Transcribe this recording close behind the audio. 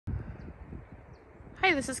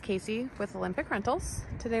Hi, this is Casey with Olympic Rentals.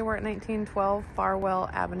 Today we're at 1912 Farwell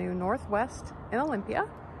Avenue Northwest in Olympia.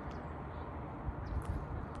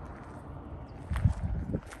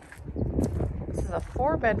 This is a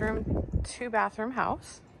 4-bedroom, 2-bathroom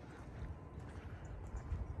house.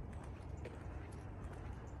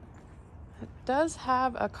 It does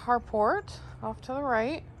have a carport off to the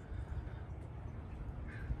right.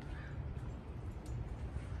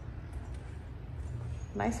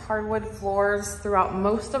 Nice hardwood floors throughout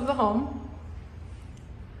most of the home.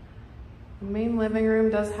 The main living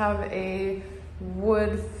room does have a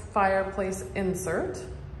wood fireplace insert.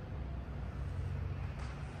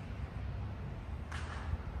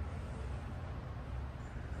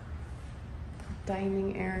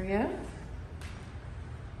 Dining area.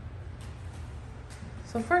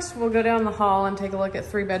 So first we'll go down the hall and take a look at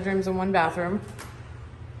 3 bedrooms and 1 bathroom.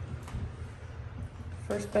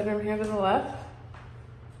 First bedroom here to the left.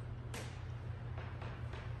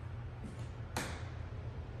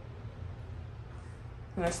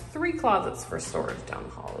 And there's 3 closets for storage down the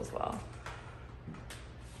hall as well.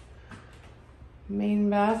 Main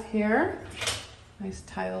bath here. Nice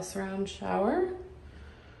tile surround shower.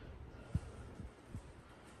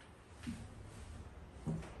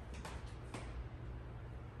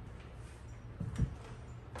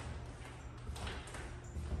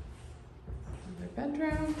 Another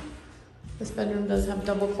bedroom. This bedroom does have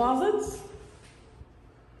double closets.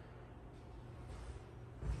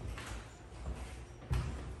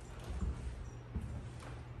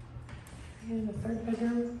 And the 3rd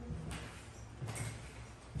bedroom.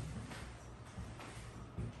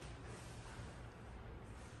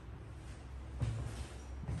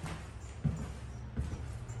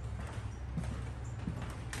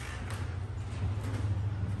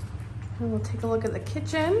 And we'll take a look at the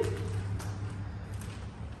kitchen.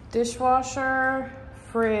 Dishwasher,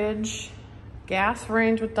 fridge, gas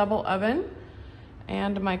range with double oven,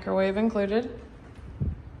 and a microwave included.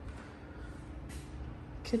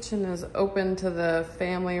 Kitchen is open to the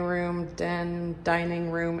family room, den,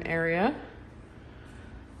 dining room area.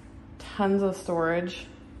 Tons of storage.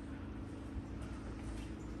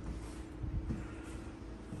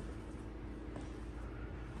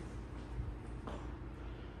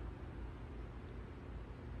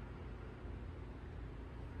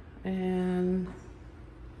 And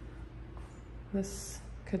this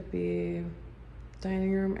could be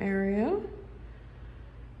dining room area.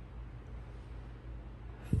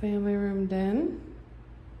 Family room den.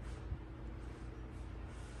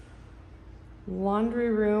 Laundry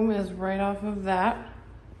room is right off of that.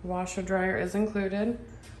 Washer dryer is included.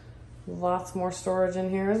 Lots more storage in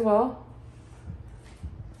here as well.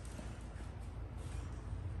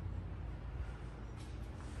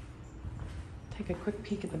 Take a quick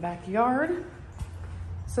peek at the backyard.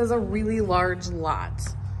 This is a really large lot.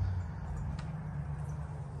 It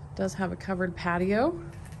does have a covered patio.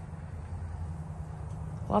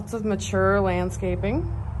 Lots of mature landscaping.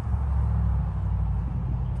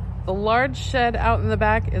 The large shed out in the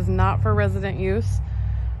back is not for resident use,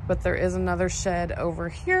 but there is another shed over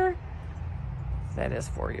here that is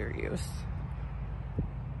for your use.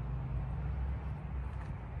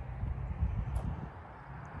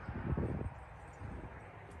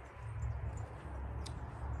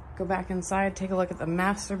 Go back inside, take a look at the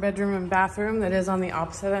master bedroom and bathroom that is on the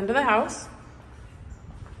opposite end of the house.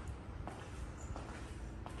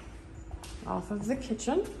 Off of the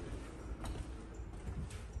kitchen.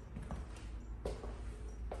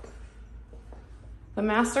 The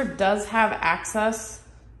master does have access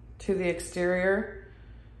to the exterior.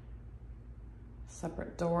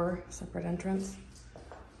 Separate door, separate entrance.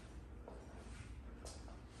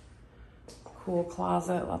 Cool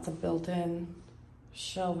closet, lots of built-in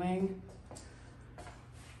shelving.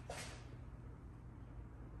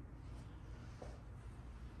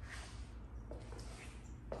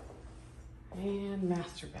 And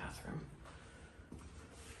master bathroom.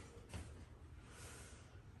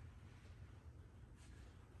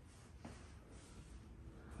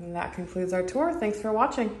 And that concludes our tour. Thanks for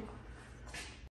watching.